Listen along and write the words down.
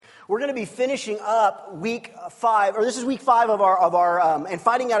We're going to be finishing up week 5, or this is week 5 of our and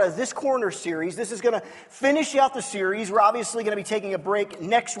fighting out of this corner series. This is going to finish out the series. We're obviously going to be taking a break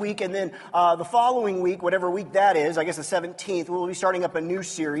next week, and then the following week, whatever week that is, I guess the 17th, we'll be starting up a new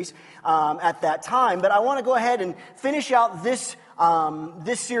series at that time. But I want to go ahead and finish out this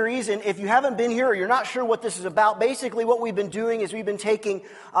series, and if you haven't been here or you're not sure what this is about, basically what we've been doing is we've been taking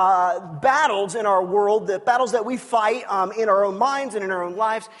battles in our world, the battles that we fight in our own minds and in our own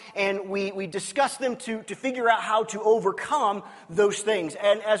lives, and we discuss them to figure out how to overcome those things.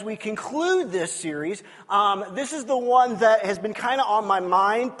 And as we conclude this series, this is the one that has been kind of on my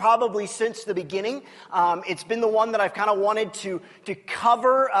mind probably since the beginning. It's been the one that I've kind of wanted to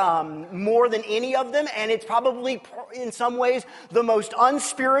cover more than any of them, and it's probably in some ways the most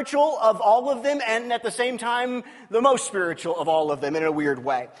unspiritual of all of them, and at the same time, the most spiritual of all of them in a weird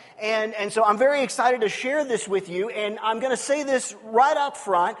way. And so I'm very excited to share this with you, and I'm going to say this right up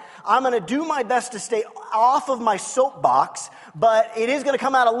front. I'm going to do my best to stay off of my soapbox, but it is going to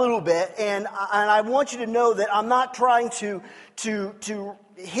come out a little bit, and I want you to know that I'm not trying to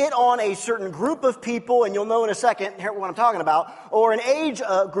hit on a certain group of people, and you'll know in a second what I'm talking about, or an age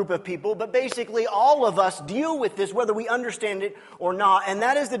group of people, but basically all of us deal with this whether we understand it or not, and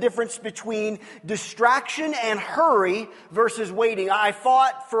that is the difference between distraction and hurry versus waiting. I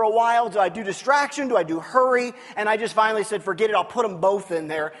fought for a while, do I do distraction, do I do hurry, and I just finally said forget it, I'll put them both in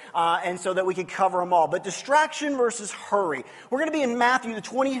there, and so that we can cover them all. But distraction versus hurry. We're going to be in Matthew, the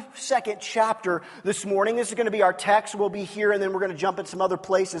 22nd chapter this morning. This is going to be our text. We'll be here, and then we're going to jump in some other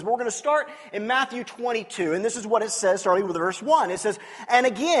places. But we're going to start in Matthew 22, and this is what it says, starting with verse 1. It says, "And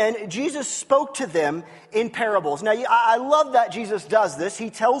again, Jesus spoke to them in parables." Now, I love that Jesus does this. He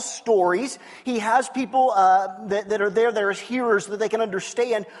tells stories. He has people that are there as hearers so that they can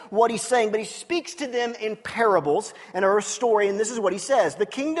understand what he's saying, but he speaks to them in parables and or a story, and this is what he says. "The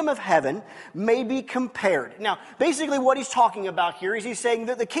kingdom of heaven may be compared." Now, basically what he's talking about here is he's saying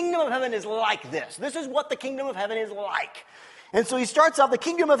that the kingdom of heaven is like this. This is what the kingdom of heaven is like. And so he starts out, the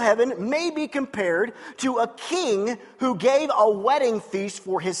kingdom of heaven may be compared to a king who gave a wedding feast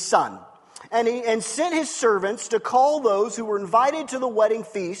for his son. And sent his servants to call those who were invited to the wedding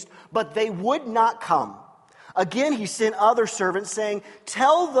feast, but they would not come. Again, he sent other servants saying,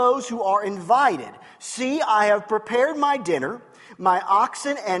 "Tell those who are invited, see, I have prepared my dinner. My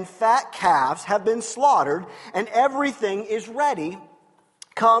oxen and fat calves have been slaughtered, and everything is ready.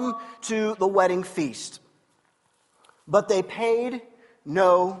 Come to the wedding feast." But they paid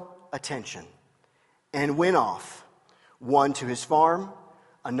no attention and went off, one to his farm,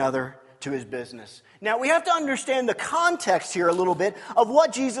 another to his business. Now, we have to understand the context here a little bit of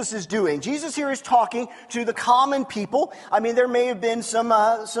what Jesus is doing. Jesus here is talking to the common people. I mean, there may have been some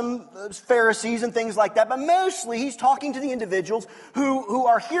Pharisees and things like that, but mostly he's talking to the individuals who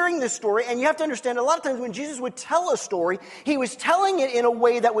are hearing this story. And you have to understand, a lot of times when Jesus would tell a story, he was telling it in a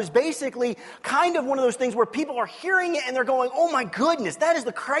way that was basically kind of one of those things where people are hearing it and they're going, "Oh my goodness, that is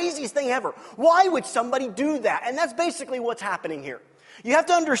the craziest thing ever. Why would somebody do that?" And that's basically what's happening here. You have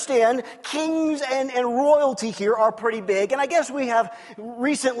to understand, kings and royalty here are pretty big. And I guess we have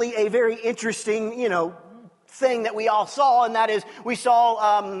recently a very interesting, thing that we all saw. And that is, we saw,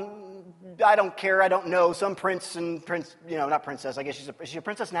 I don't care, I don't know, some prince, not princess, I guess is she a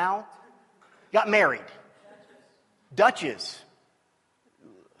princess now? Got married. Duchess.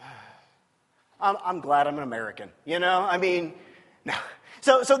 I'm glad I'm an American, no.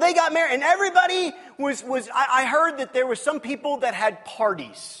 So they got married, and everybody I heard that there were some people that had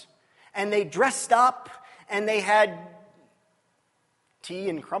parties, and they dressed up, and they had tea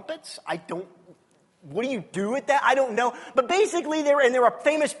and crumpets. What do you do with that? I don't know. But basically, there were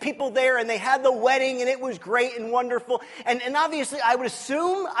famous people there, and they had the wedding, and it was great and wonderful. And obviously, I would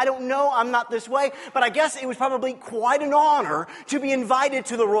assume, I don't know, I'm not this way, but I guess it was probably quite an honor to be invited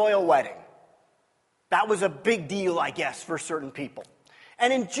to the royal wedding. That was a big deal, I guess, for certain people.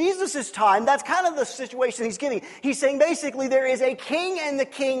 And in Jesus' time, that's kind of the situation he's giving. He's saying basically there is a king and the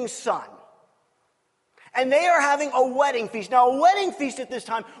king's son. And they are having a wedding feast. Now, a wedding feast at this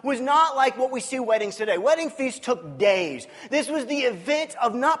time was not like what we see weddings today. Wedding feasts took days. This was the event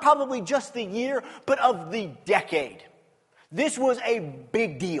of not probably just the year, but of the decade. This was a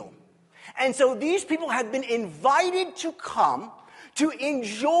big deal. And so these people had been invited to come to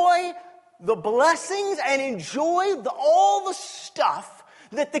enjoy the blessings and enjoy all the stuff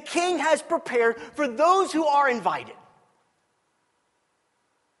that the king has prepared for those who are invited.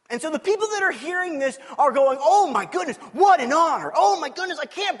 And so the people that are hearing this are going, "Oh my goodness, what an honor. Oh my goodness, I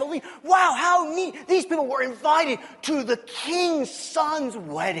can't believe, wow, how neat. These people were invited to the king's son's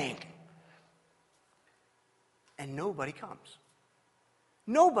wedding." And nobody comes.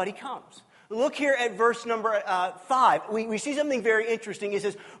 Nobody comes. Look here at verse number 5. We see something very interesting. It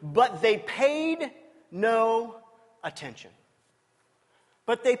says, but they paid no attention.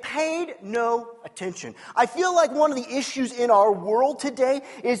 But they paid no attention. I feel like one of the issues in our world today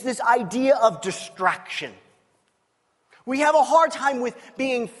is this idea of distraction. We have a hard time with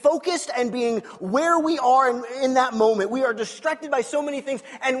being focused and being where we are in that moment. We are distracted by so many things,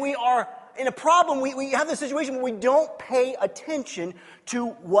 and we are in a problem. We have this situation where we don't pay attention to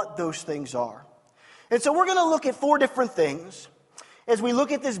what those things are. And so we're going to look at 4 different things as we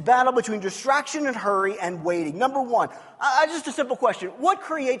look at this battle between distraction and hurry and waiting. Number 1, just a simple question. What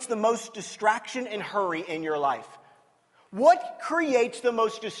creates the most distraction and hurry in your life? What creates the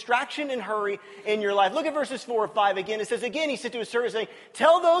most distraction and hurry in your life? Look at verses 4 and 5 again. It says, again, he said to his servants, saying,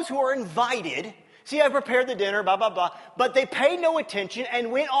 tell those who are invited, see, I prepared the dinner, blah, blah, blah. But they paid no attention and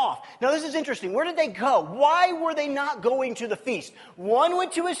went off. Now, this is interesting. Where did they go? Why were they not going to the feast? One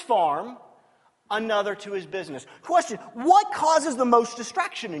went to his farm, another to his business. Question, what causes the most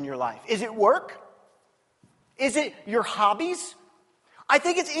distraction in your life? Is it work? Is it your hobbies? I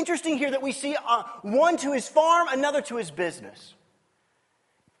think it's interesting here that we see one to his farm, another to his business.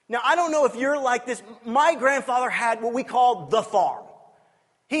 Now, I don't know if you're like this. My grandfather had what we call the farm.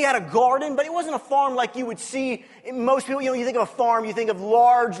 He had a garden, but it wasn't a farm like you would see in most people. You think of a farm, you think of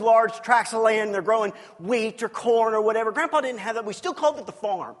large tracts of land. They're growing wheat or corn or whatever. Grandpa didn't have that. We still called it the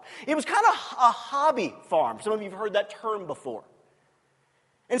farm. It was kind of a hobby farm. Some of you have heard that term before.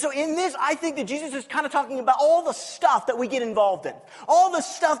 And so in this, I think that Jesus is kind of talking about all the stuff that we get involved in. All the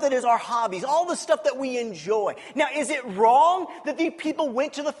stuff that is our hobbies. All the stuff that we enjoy. Now, is it wrong that these people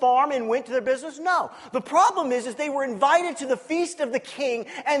went to the farm and went to their business? No. The problem is they were invited to the feast of the king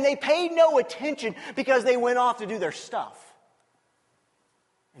and they paid no attention because they went off to do their stuff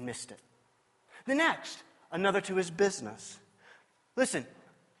and missed it. The next, another to his business. Listen,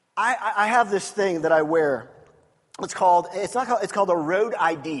 I have this thing that I wear. It's called a road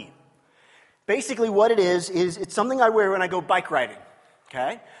ID. Basically what it is it's something I wear when I go bike riding.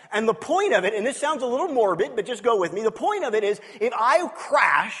 Okay? And the point of it, and this sounds a little morbid, but just go with me. The point of it is if I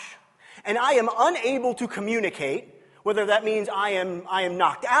crash and I am unable to communicate, whether that means I am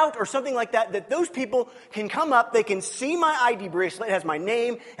knocked out or something like that, that those people can come up, they can see my ID bracelet, it has my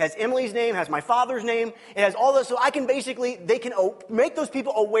name, it has Emily's name, it has my father's name, it has all this, so I can they can make those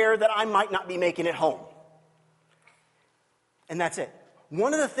people aware that I might not be making it home. And that's it.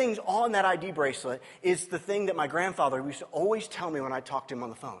 One of the things on that ID bracelet is the thing that my grandfather used to always tell me when I talked to him on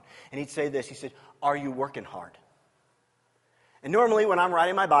the phone. And he'd say this, he said, are you working hard? And normally when I'm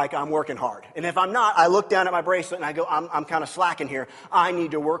riding my bike, I'm working hard. And if I'm not, I look down at my bracelet and I go, I'm kind of slacking here. I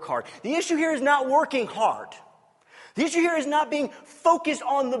need to work hard. The issue here is not working hard. The issue here is not being focused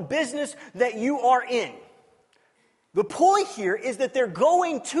on the business that you are in. The point here is that they're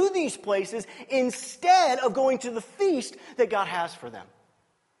going to these places instead of going to the feast that God has for them.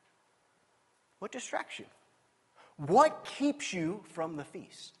 What distracts you? What keeps you from the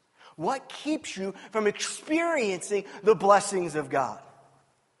feast? What keeps you from experiencing the blessings of God?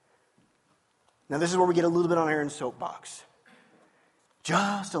 Now, this is where we get a little bit on Aaron's soapbox.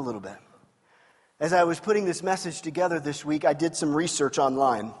 Just a little bit. As I was putting this message together this week, I did some research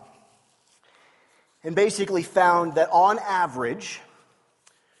online. And basically found that on average,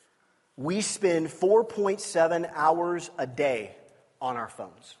 we spend 4.7 hours a day on our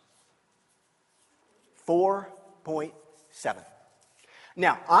phones. 4.7.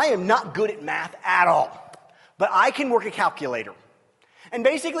 Now, I am not good at math at all, but I can work a calculator. And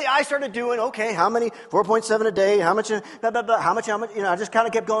basically, I started doing, okay, how many, 4.7 a day, how much, how much, I just kind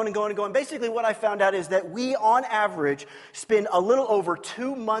of kept going and going and going. Basically, what I found out is that we, on average, spend a little over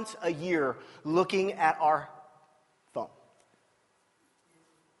 2 months a year looking at our phone.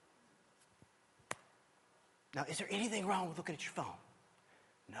 Now, is there anything wrong with looking at your phone?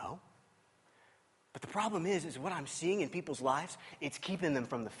 No. But the problem is what I'm seeing in people's lives, it's keeping them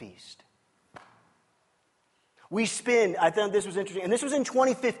from the feast. We spend, I thought this was interesting, and this was in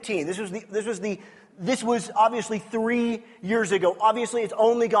 2015. This was obviously 3 years ago. Obviously, it's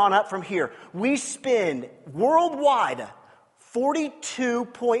only gone up from here. We spend worldwide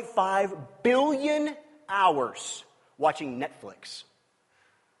 42.5 billion hours watching Netflix.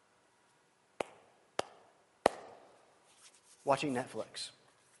 Watching Netflix.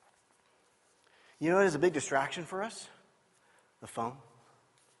 You know what is a big distraction for us? The phone,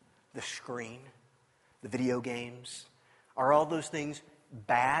 the screen, the video games. Are all those things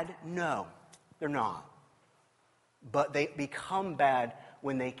bad? No, they're not. But they become bad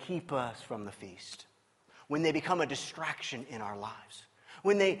when they keep us from the feast. When they become a distraction in our lives.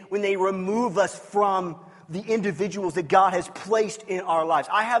 when they remove us from the individuals that God has placed in our lives.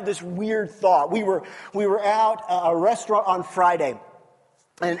 I have this weird thought. We were out at a restaurant on Friday.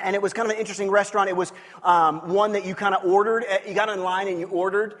 And it was kind of an interesting restaurant. It was one that you kind of ordered. You got in line and you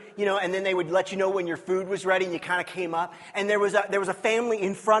ordered, and then they would let you know when your food was ready, and you kind of came up. And there was a family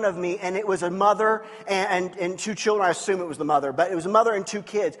in front of me, and it was a mother and two children. I assume it was the mother, but it was a mother and two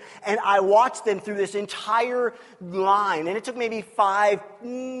kids. And I watched them through this entire line, and it took maybe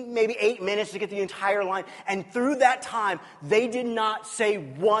 8 minutes to get the entire line. And through that time, they did not say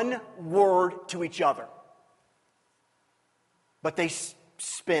one word to each other, but they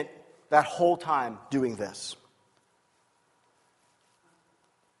spent that whole time doing this.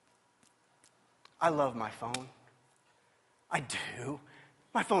 I love my phone. I do.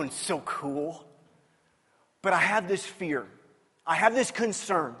 My phone is so cool. But I have this fear. I have this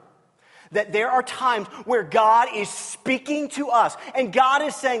concern that there are times where God is speaking to us and God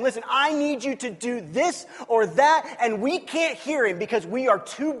is saying, listen, I need you to do this or that, and we can't hear him because we are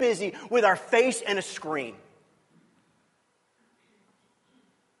too busy with our face and a screen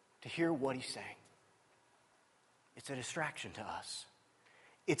to hear what he's saying. It's a distraction to us.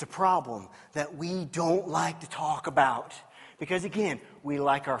 It's a problem that we don't like to talk about because, again, we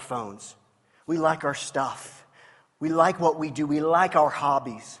like our phones. We like our stuff. We like what we do. We like our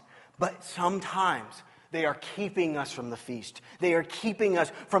hobbies. But sometimes they are keeping us from the feast. They are keeping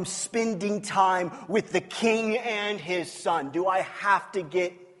us from spending time with the King and his Son. Do I have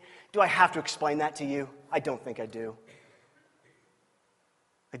to explain that to you? I don't think I do.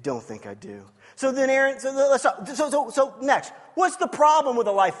 I don't think I do. So then, Aaron, so next, what's the problem with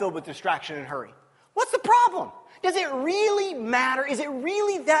a life filled with distraction and hurry? What's the problem? Does it really matter? Is it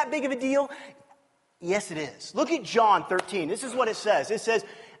really that big of a deal? Yes, it is. Look at John 13. This is what it says. It says,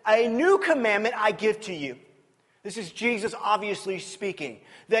 a new commandment I give to you. This is Jesus obviously speaking.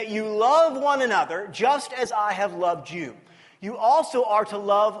 That you love one another just as I have loved you. You also are to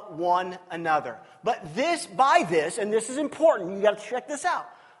love one another. But by this, and this is important, you got to check this out.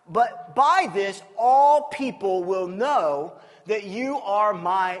 But by this, all people will know that you are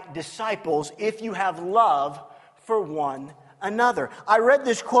my disciples if you have love for one another. I read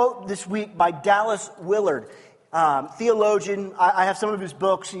this quote this week by Dallas Willard, theologian. I have some of his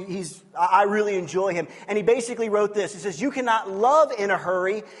books. I really enjoy him. And he basically wrote this. He says, you cannot love in a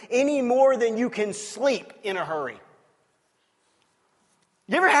hurry any more than you can sleep in a hurry.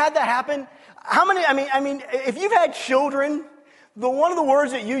 You ever had that happen? How many, I mean, if you've had children, one of the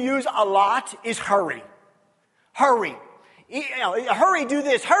words that you use a lot is hurry. Hurry. Hurry, do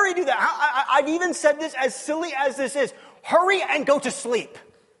this. Hurry, do that. I've even said this, as silly as this is. Hurry and go to sleep.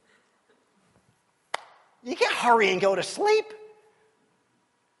 You can't hurry and go to sleep.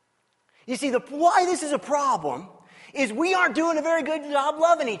 You see, why this is a problem is we aren't doing a very good job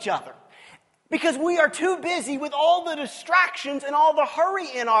loving each other. Because we are too busy with all the distractions and all the hurry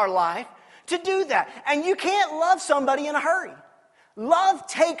in our life to do that. And you can't love somebody in a hurry. Love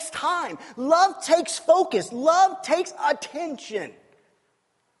takes time. Love takes focus. Love takes attention.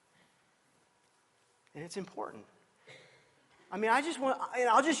 And it's important. I mean,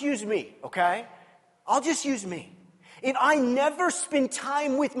 I'll just use me, okay? I'll just use me. If I never spend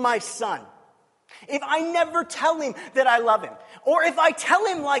time with my son, if I never tell him that I love him, or if I tell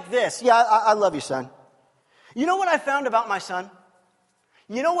him like this, yeah, I love you, son. You know what I found about my son?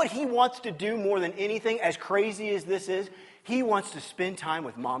 You know what he wants to do more than anything, as crazy as this is? He wants to spend time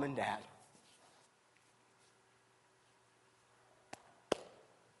with mom and dad.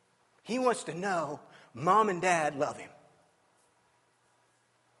 He wants to know mom and dad love him.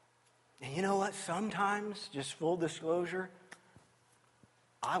 And you know what? Sometimes, just full disclosure,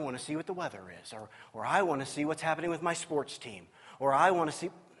 I want to see what the weather is, or I want to see what's happening with my sports team, or I want to see.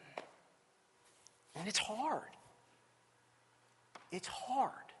 And it's hard. It's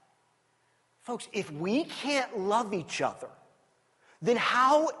hard. Folks, if we can't love each other, then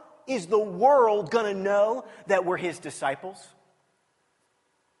how is the world going to know that we're his disciples?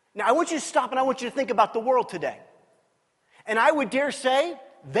 Now, I want you to stop and I want you to think about the world today. And I would dare say,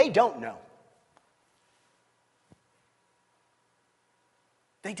 they don't know.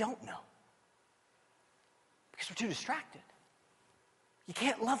 They don't know. Because we're too distracted. You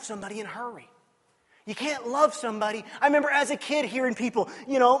can't love somebody in a hurry. You can't love somebody. I remember as a kid hearing people,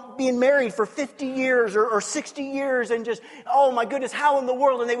 being married for 50 years or 60 years and just, oh my goodness, how in the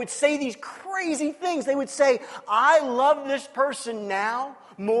world? And they would say these crazy things. They would say, I love this person now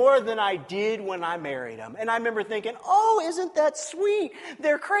more than I did when I married them. And I remember thinking, oh, isn't that sweet?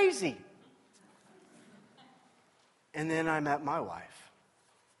 They're crazy. And then I met my wife.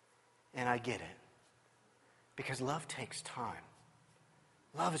 And I get it. Because love takes time.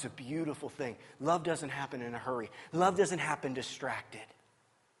 Love is a beautiful thing. Love doesn't happen in a hurry. Love doesn't happen distracted.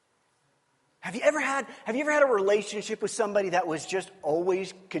 Have you ever had a relationship with somebody that was just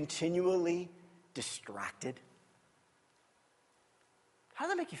always continually distracted? How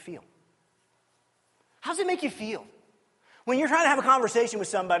does that make you feel? How does it make you feel? When you're trying to have a conversation with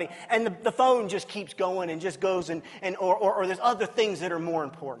somebody and the phone just keeps going and just goes or there's other things that are more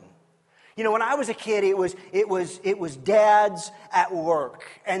important. You know, when I was a kid, it was dads at work,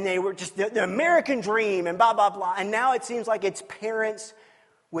 and they were just the American dream and blah, blah, blah. And now it seems like it's parents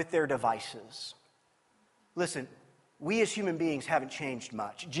with their devices. Listen, we as human beings haven't changed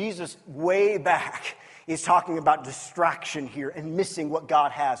much. Jesus, way back, is talking about distraction here and missing what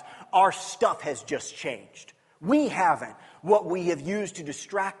God has. Our stuff has just changed. We haven't. What we have used to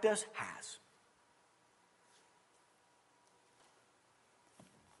distract us has.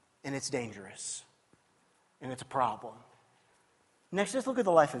 And it's dangerous. And it's a problem. Next, let's look at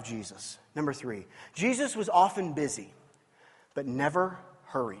the life of Jesus. Number 3. Jesus was often busy, but never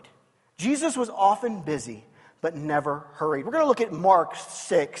hurried. Jesus was often busy, but never hurried. We're going to look at Mark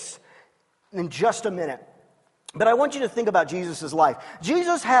 6 in just a minute. But I want you to think about Jesus' life.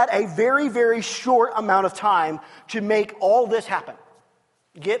 Jesus had a very, very short amount of time to make all this happen.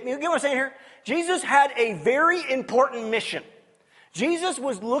 Get what I'm saying here? Jesus had a very important mission. Jesus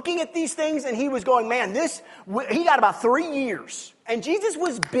was looking at these things and he was going, man, he got about 3 years. And Jesus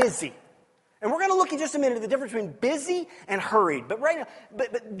was busy. And we're going to look in just a minute at the difference between busy and hurried. But right now,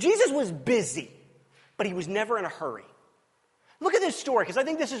 but Jesus was busy, but he was never in a hurry. Look at this story, because I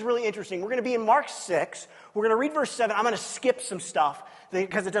think this is really interesting. We're going to be in Mark 6. We're going to read verse 7. I'm going to skip some stuff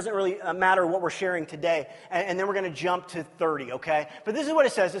because it doesn't really matter what we're sharing today. And then we're going to jump to 30, okay? But this is what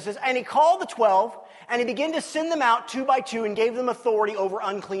it says. It says, and he called the 12, and he began to send them out 2 by 2 and gave them authority over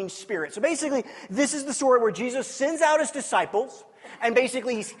unclean spirits. So basically, this is the story where Jesus sends out his disciples. And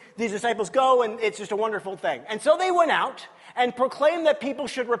basically, these disciples go, and it's just a wonderful thing. And so they went out and proclaimed that people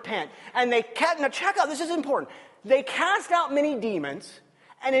should repent. And now check out, this is important. They cast out many demons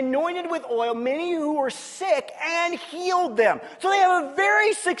and anointed with oil many who were sick and healed them. So they have a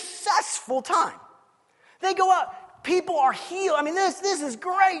very successful time. They go out, people are healed. I mean, this is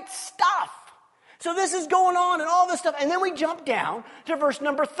great stuff. So this is going on and all this stuff. And then we jump down to verse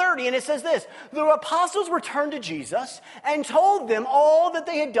number 30, and it says this. The apostles returned to Jesus and told them all that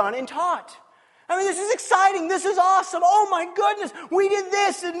they had done and taught. I mean, this is exciting. This is awesome. Oh, my goodness. We did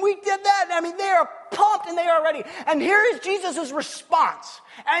this and we did that. I mean, they are pumped and they are ready. And here is Jesus' response.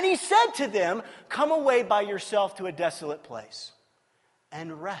 And he said to them, come away by yourself to a desolate place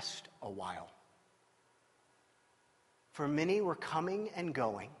and rest a while. For many were coming and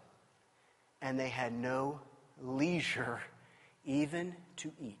going, and they had no leisure even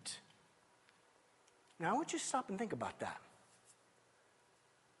to eat. Now, I want you to stop and think about that.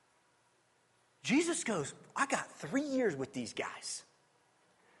 Jesus goes, I got 3 years with these guys.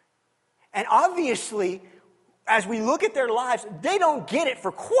 And obviously, as we look at their lives, they don't get it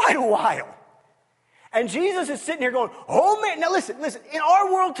for quite a while. And Jesus is sitting here going, oh man, now listen, in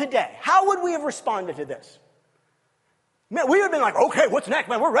our world today, how would we have responded to this? Man, we would have been like, okay, what's next,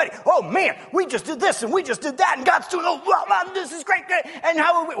 man? We're ready. Oh man, we just did this and we just did that and God's doing, this is great. And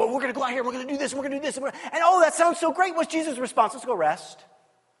how are we? Well, we're going to go out here, we're going to do this, and we're going to do this. And oh, that sounds so great. What's Jesus' response? Let's go rest.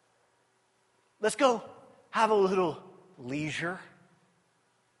 Let's go have a little leisure.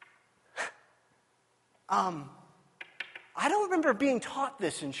 I don't remember being taught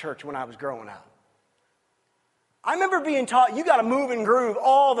this in church when I was growing up. I remember being taught you got to move and groove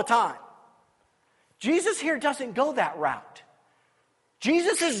all the time. Jesus here doesn't go that route.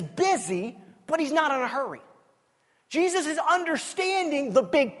 Jesus is busy, but he's not in a hurry. Jesus is understanding the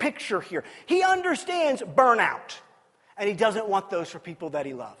big picture here. He understands burnout, and he doesn't want those for people that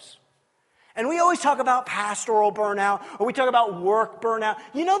he loves. And we always talk about pastoral burnout, or we talk about work burnout.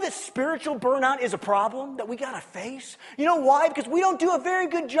 You know that spiritual burnout is a problem that we got to face? You know why? Because we don't do a very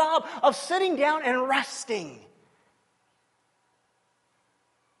good job of sitting down and resting.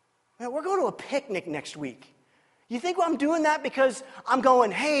 Man, we're going to a picnic next week. You think I'm doing that because I'm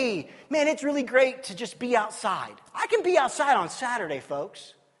going, hey, man, it's really great to just be outside. I can be outside on Saturday,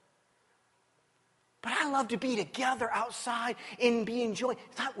 folks. But I love to be together outside and be enjoying.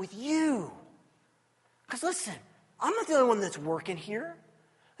 It's not with you. Because listen, I'm not the only one that's working here.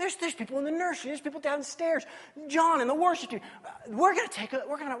 There's people in the nursery. There's people downstairs. John and the worship team. We're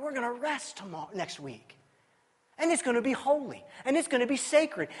gonna rest next week, and it's going to be holy, and it's going to be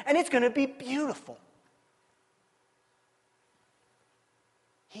sacred, and it's going to be beautiful.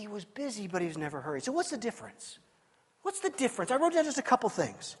 He was busy, but he was never hurried. So what's the difference? What's the difference? I wrote down just a couple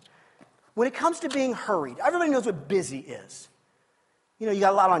things. When it comes to being hurried, everybody knows what busy is. you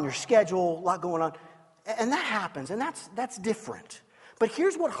got a lot on your schedule, a lot going on. And that happens, and that's different. But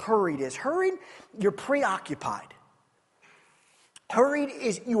here's what hurried is. Hurried, you're preoccupied. Hurried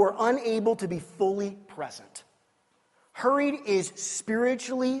is you are unable to be fully present. Hurried is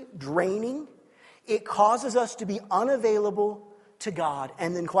spiritually draining. It causes us to be unavailable to God.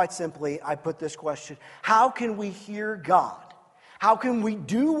 And then quite simply, I put this question: how can we hear God? How can we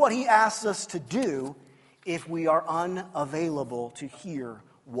do what He asks us to do if we are unavailable to hear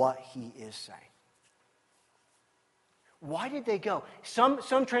what He is saying? Why did they go?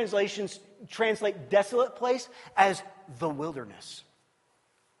 Some translations translate desolate place as the wilderness.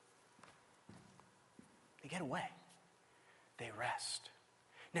 They get away. They rest.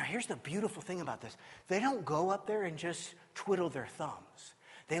 Now, here's the beautiful thing about this. They don't go up there and just twiddle their thumbs.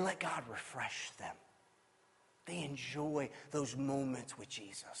 They let God refresh them. They enjoy those moments with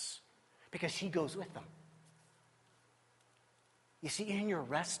Jesus because He goes with them. You see, in your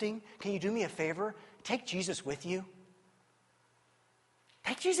resting, can you do me a favor? Take Jesus with you.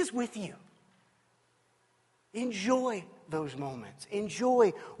 Take Jesus with you. Enjoy those moments.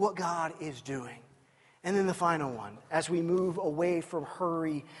 Enjoy what God is doing. And then the final one, as we move away from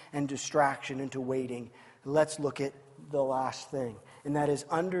hurry and distraction into waiting, let's look at the last thing, and that is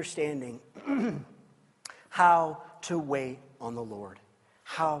understanding how to wait on the Lord.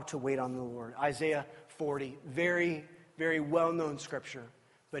 How to wait on the Lord. Isaiah 40, very, very well-known scripture,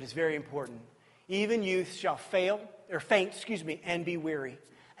 but it's very important. Even youth shall faint, and be weary,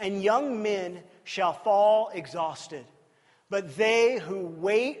 and young men shall fall exhausted. But they who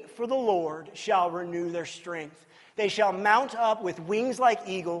wait for the Lord shall renew their strength. They shall mount up with wings like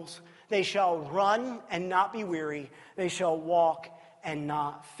eagles. They shall run and not be weary. They shall walk and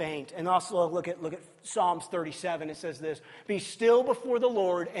not faint. And also look at Psalms 37. It says this: be still before the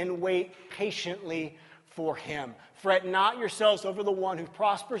Lord and wait patiently for Him. Fret not yourselves over the one who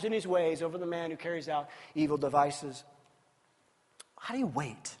prospers in his ways, over the man who carries out evil devices. How do you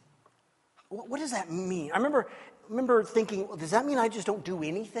wait? What does that mean? I remember thinking, well, does that mean I just don't do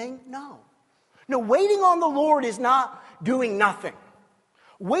anything? No. No, waiting on the Lord is not doing nothing.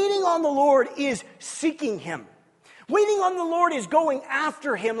 Waiting on the Lord is seeking Him. Waiting on the Lord is going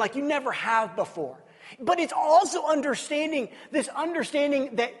after Him like you never have before. But it's also understanding that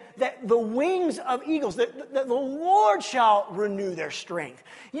the wings of eagles, that the Lord shall renew their strength.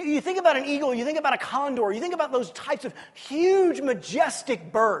 You think about an eagle, you think about a condor, you think about those types of huge,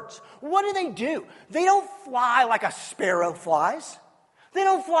 majestic birds. What do? They don't fly like a sparrow flies. They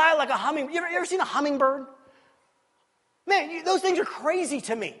don't fly like a hummingbird. You ever seen a hummingbird? Man, those things are crazy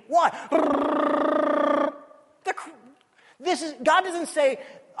to me. Why? God doesn't say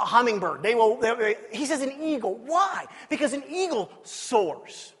a hummingbird. He says an eagle. Why? Because an eagle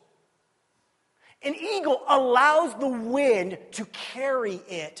soars. An eagle allows the wind to carry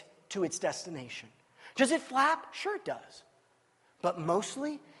it to its destination. Does it flap? Sure it does. But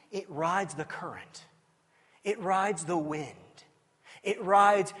mostly, it rides the current. It rides the wind. It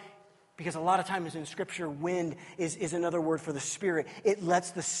rides, because a lot of times in Scripture, wind is another word for the Spirit. It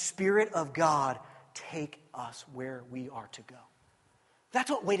lets the Spirit of God take us where we are to go. That's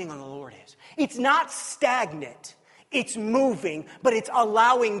what waiting on the Lord is. It's not stagnant. It's moving, but it's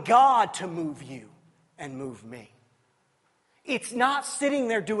allowing God to move you and move me. It's not sitting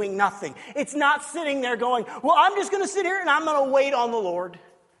there doing nothing. It's not sitting there going, well, I'm just going to sit here and I'm going to wait on the Lord.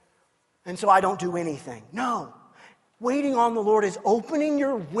 And so I don't do anything. No. Waiting on the Lord is opening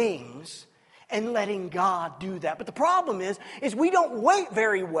your wings and letting God do that. But the problem is we don't wait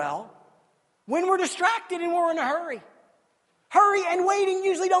very well when we're distracted and we're in a hurry. Hurry and waiting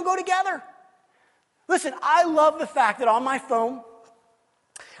usually don't go together. Listen, I love the fact that on my phone,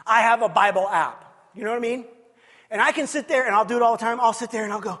 I have a Bible app. You know what I mean? And I can sit there, and I'll do it all the time. I'll sit there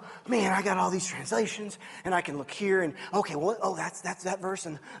and I'll go, man, I got all these translations, and I can look here and, okay, well, that's that verse,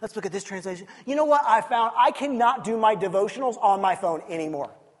 and let's look at this translation. You know what I found? I cannot do my devotionals on my phone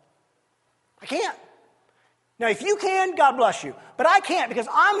anymore. I can't. Now, if you can, God bless you. But I can't because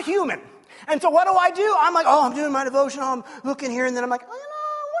I'm human. And so what do? I'm like, I'm doing my devotional. I'm looking here, and then I'm like, I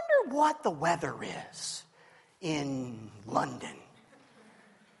wonder what the weather is in London.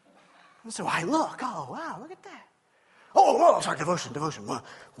 And so I look. Oh, wow, look at that. Sorry, devotion.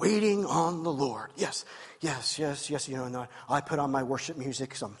 Waiting on the Lord. Yes. And I put on my worship music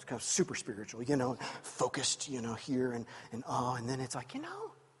because I'm kind of super spiritual, focused, here and then it's like,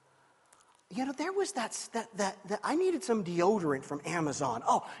 there was that I needed some deodorant from Amazon.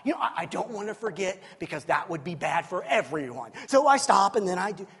 I don't want to forget because that would be bad for everyone. So I stop and then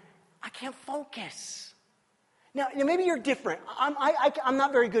I do. I can't focus. Now maybe you're different. I'm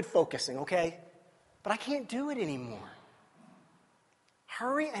not very good focusing, okay? But I can't do it anymore.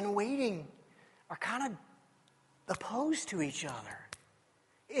 hurry and waiting are kind of opposed to each other.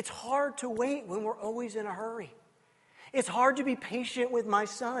 It's hard to wait when we're always in a hurry. It's hard to be patient with my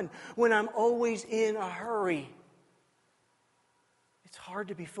son when I'm always in a hurry. It's hard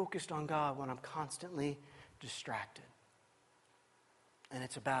to be focused on God when I'm constantly distracted. And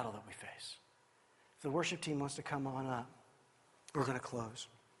it's a battle that we face. If the worship team wants to come on up, we're going to close.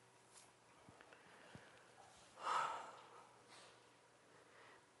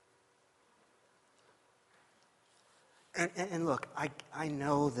 And look, I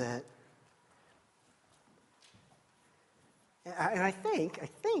know that, and I think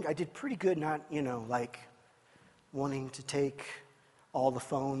I did pretty good not, like wanting to take all the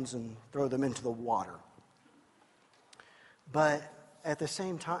phones and throw them into the water. But at the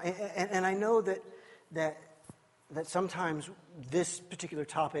same time, and I know that sometimes this particular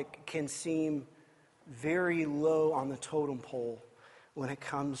topic can seem very low on the totem pole when it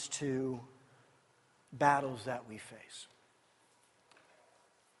comes to battles that we face.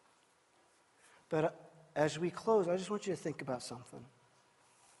 But as we close, I just want you to think about something.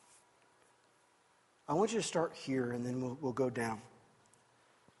 I want you to start here, and then we'll go down.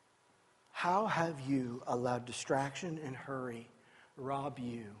 How have you allowed distraction and hurry rob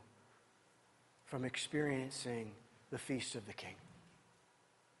you from experiencing the feast of the King?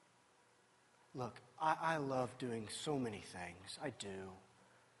 Look, I love doing so many things. I do.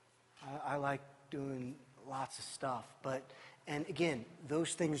 I like doing lots of stuff. And again,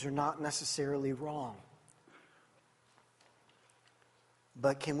 those things are not necessarily wrong.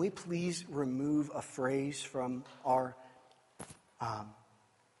 But can we please remove a phrase from our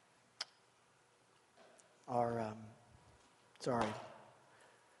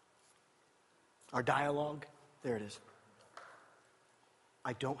dialogue? There it is.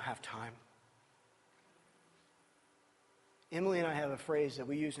 I don't have time. Emily and I have a phrase that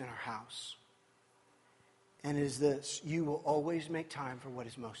we use in our house. And it is this: you will always make time for what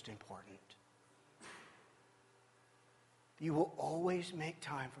is most important. You will always make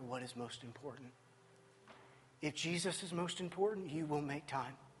time for what is most important. If Jesus is most important, you will make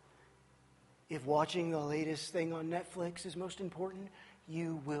time. If watching the latest thing on Netflix is most important,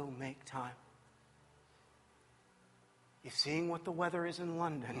 you will make time. If seeing what the weather is in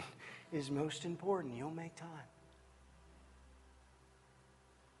London is most important, you'll make time.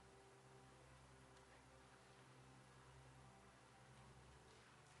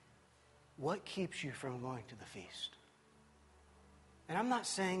 What keeps you from going to the feast? And I'm not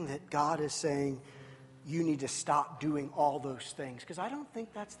saying that God is saying you need to stop doing all those things, because I don't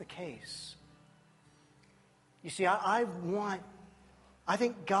think that's the case. You see, I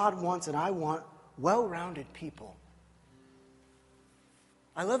think God wants and I want well-rounded people.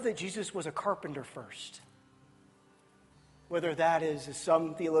 I love that Jesus was a carpenter first. Whether that is, as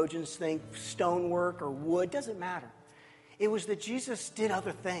some theologians think, stonework or wood, doesn't matter. It was that Jesus did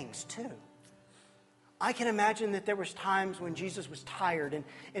other things too. I can imagine that there was times when Jesus was tired,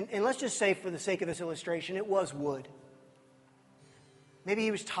 and let's just say for the sake of this illustration, it was wood. Maybe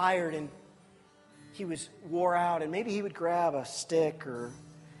he was tired and he was wore out, and maybe he would grab a stick, or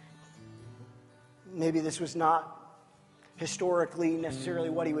maybe this was not historically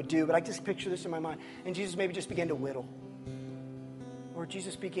necessarily what he would do, but I just picture this in my mind. And Jesus maybe just began to whittle. Or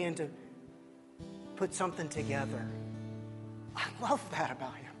Jesus began to put something together. I love that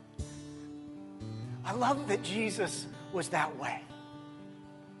about him. I love that Jesus was that way.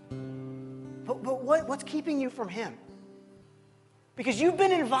 But what's keeping you from him? Because you've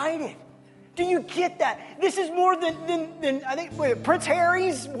been invited. Do you get that? This is more than I think, Prince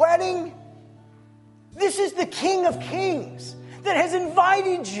Harry's wedding. This is the King of Kings that has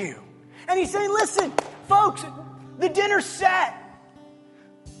invited you. And he's saying, listen, folks, the dinner's set.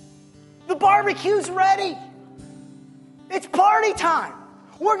 The barbecue's ready. It's party time.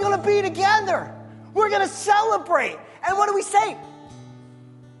 We're going to be together. We're going to celebrate. And what do we say?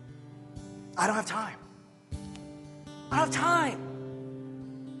 I don't have time. I don't have time.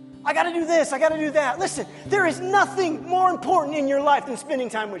 I got to do this. I got to do that. Listen, there is nothing more important in your life than spending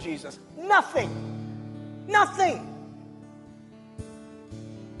time with Jesus. Nothing. Nothing.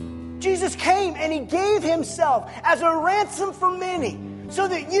 Jesus came and he gave himself as a ransom for many so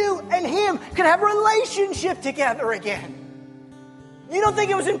that you and him could have a relationship together again. You don't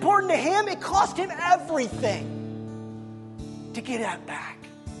think it was important to him? It cost him everything to get that back.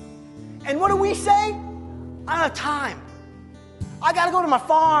 And what do we say? I don't have time. I got to go to my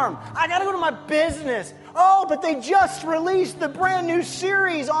farm. I got to go to my business. Oh, but they just released the brand new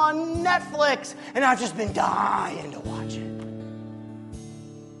series on Netflix, and I've just been dying to watch it.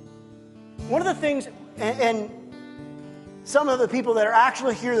 One of the things, and Some of the people that are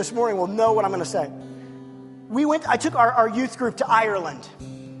actually here this morning will know what I'm going to say. I took our youth group to Ireland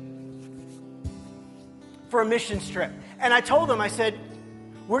for a mission trip. And I told them, I said,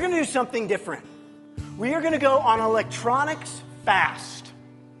 we're going to do something different. We are going to go on electronics fast.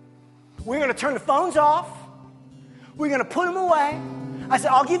 We're going to turn the phones off. We're going to put them away. I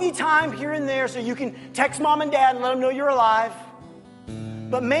said, I'll give you time here and there so you can text mom and dad and let them know you're alive.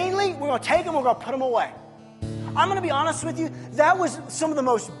 But mainly, we're going to take them, we're going to put them away. I'm going to be honest with you, that was some of the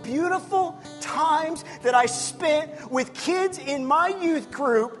most beautiful times that I spent with kids in my youth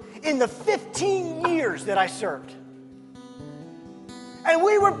group in the 15 years that I served. And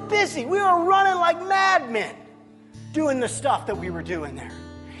we were busy. We were running like madmen doing the stuff that we were doing there.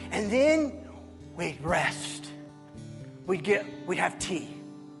 And then we'd rest. We'd have tea.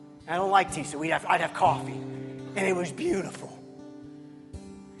 I don't like tea, so I'd have coffee. And it was beautiful.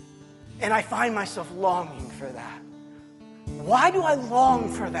 And I find myself longing for that. Why do I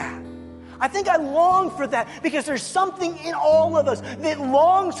long for that? I think I long for that because there's something in all of us that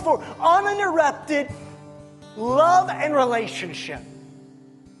longs for uninterrupted love and relationship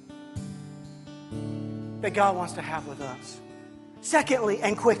that God wants to have with us. Secondly,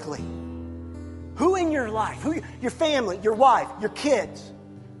 and quickly, who in your life, your family, your wife, your kids,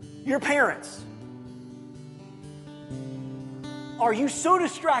 your parents, are you so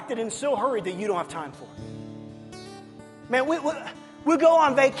distracted and so hurried that you don't have time for? Man, we'll go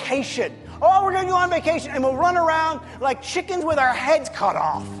on vacation. Oh, we're going to go on vacation, and we'll run around like chickens with our heads cut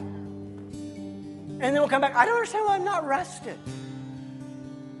off. And then we'll come back. I don't understand why I'm not rested.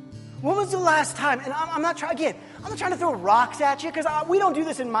 When was the last time? And I'm not trying to throw rocks at you because we don't do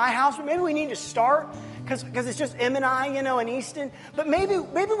this in my house. But maybe we need to start because it's just Em and I, and Easton. But maybe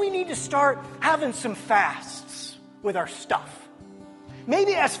we need to start having some fasts with our stuff.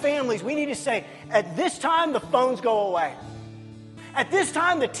 Maybe as families, we need to say, at this time, the phones go away. At this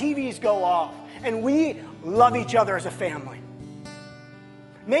time, the TVs go off. And we love each other as a family.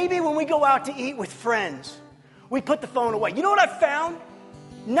 Maybe when we go out to eat with friends, we put the phone away. You know what I've found?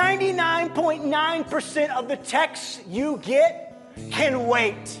 99.9% of the texts you get can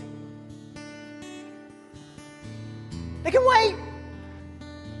wait. They can wait.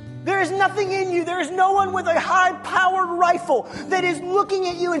 There is nothing in you. There is no one with a high-powered rifle that is looking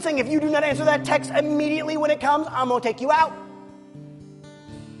at you and saying, if you do not answer that text immediately when it comes, I'm going to take you out.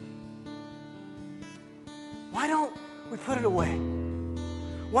 Why don't we put it away?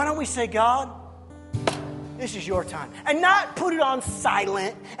 Why don't we say, God, this is your time. And not put it on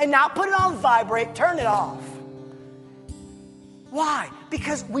silent and not put it on vibrate. Turn it off. Why?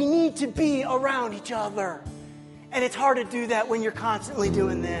 Because we need to be around each other. And it's hard to do that when you're constantly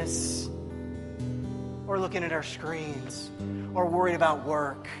doing this or looking at our screens or worried about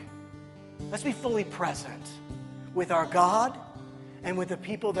work. Let's be fully present with our God and with the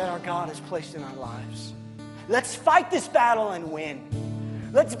people that our God has placed in our lives. Let's fight this battle and win.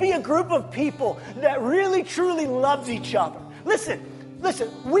 Let's be a group of people that really, truly loves each other. Listen,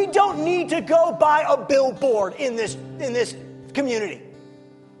 we don't need to go buy a billboard in this community.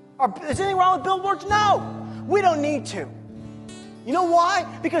 Is anything wrong with billboards? No. We don't need to. You know why?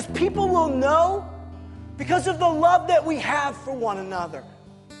 Because people will know because of the love that we have for one another.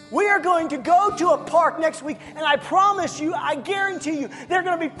 We are going to go to a park next week, and I promise you, I guarantee you, there are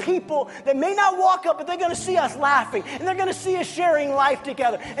going to be people that may not walk up, but they're going to see us laughing, and they're going to see us sharing life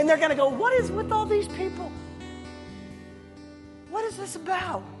together, and they're going to go, what is with all these people? What is this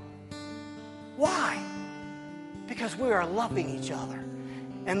about? Why? Because we are loving each other.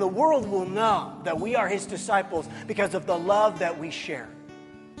 And the world will know that we are his disciples because of the love that we share.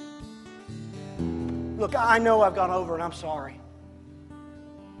 Look, I know I've gone over and I'm sorry.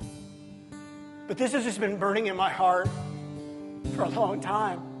 But this has just been burning in my heart for a long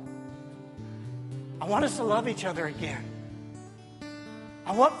time. I want us to love each other again.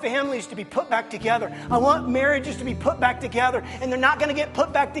 I want families to be put back together. I want marriages to be put back together. And they're not going to get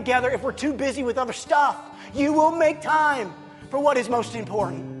put back together if we're too busy with other stuff. You will make time for what is most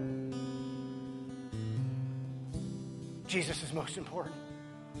important. Jesus is most important.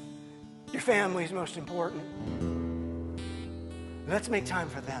 Your family is most important. Let's make time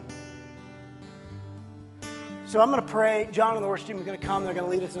for them. So I'm going to pray. John and the worship team are going to come. They're going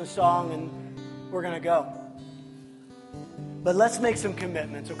to lead us in a song, and we're going to go. But let's make some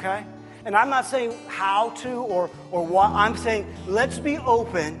commitments, okay? And I'm not saying how to or what. I'm saying let's be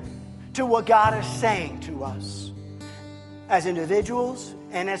open to what God is saying to us as individuals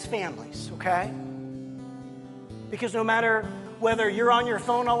and as families, okay? Because no matter whether you're on your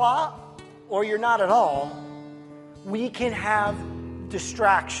phone a lot or you're not at all, we can have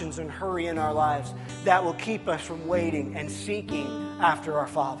distractions and hurry in our lives that will keep us from waiting and seeking after our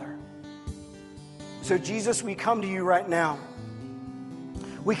Father. So Jesus, we come to you right now.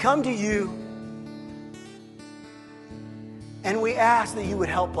 We come to you and we ask that you would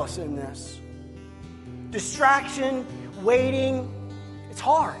help us in this. Distraction, waiting, it's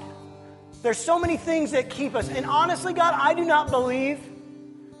hard. There's so many things that keep us. And honestly, God, I do not believe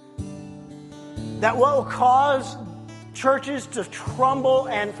that what will cause churches to crumble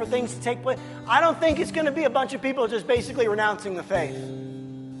and for things to take place, I don't think it's going to be a bunch of people just basically renouncing the faith.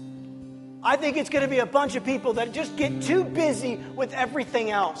 I think it's going to be a bunch of people that just get too busy with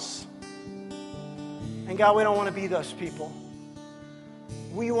everything else. And God, we don't want to be those people.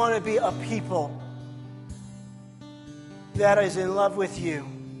 We want to be a people that is in love with you,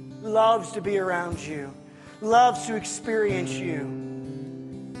 loves to be around you, loves to experience you,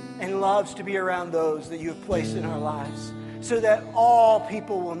 and loves to be around those that you have placed in our lives so that all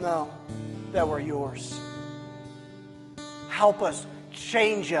people will know that we're yours. Help us,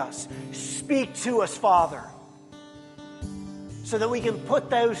 change us, speak to us, Father, so that we can put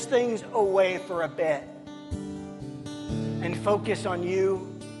those things away for a bit and focus on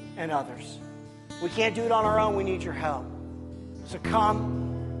you and others. We can't do it on our own. We need your help. So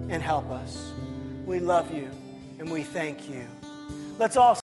come and help us. We love you and we thank you. Let's all